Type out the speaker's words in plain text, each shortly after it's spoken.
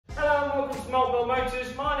to Malt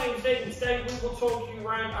Motors. My name's Dave and today we will talk you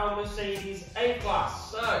around our Mercedes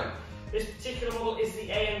A-Class. So, this particular model is the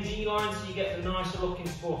AMG line, so you get the nicer looking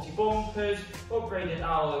sporty bumpers, upgraded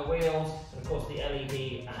alloy wheels, and of course the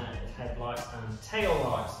LED headlights and tail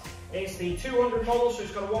lights. It's the 200 model, so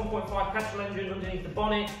it's got a 1.5 petrol engine underneath the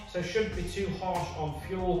bonnet, so shouldn't be too harsh on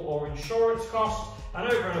fuel or insurance costs. And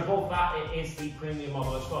over and above that, it is the premium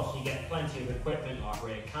model as well, so you get plenty of equipment like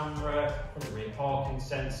rear camera, front and rear parking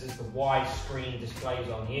sensors, the wide screen displays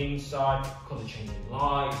on the inside, colour changing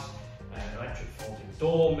lights, electric folding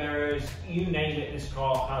door mirrors, you name it, this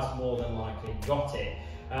car has more than likely got it.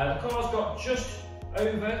 The car's got just a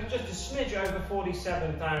smidge over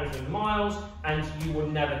 47,000 miles, and you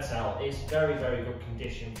would never tell. It's very, very good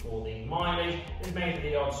condition for the mileage. There's maybe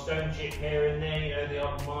the odd stone chip here and there, you know, the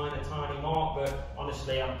odd minor tiny mark, but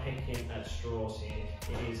honestly, I'm picking at straws here.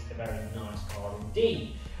 It is a very nice car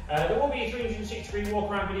indeed. There will be a 360-degree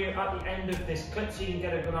walk-around video at the end of this clip, so you can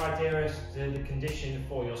get a good idea as to the condition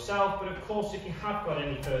for yourself. But of course, if you have got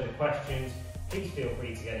any further questions, please feel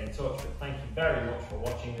free to get in touch. But thank you very much for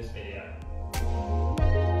watching this video.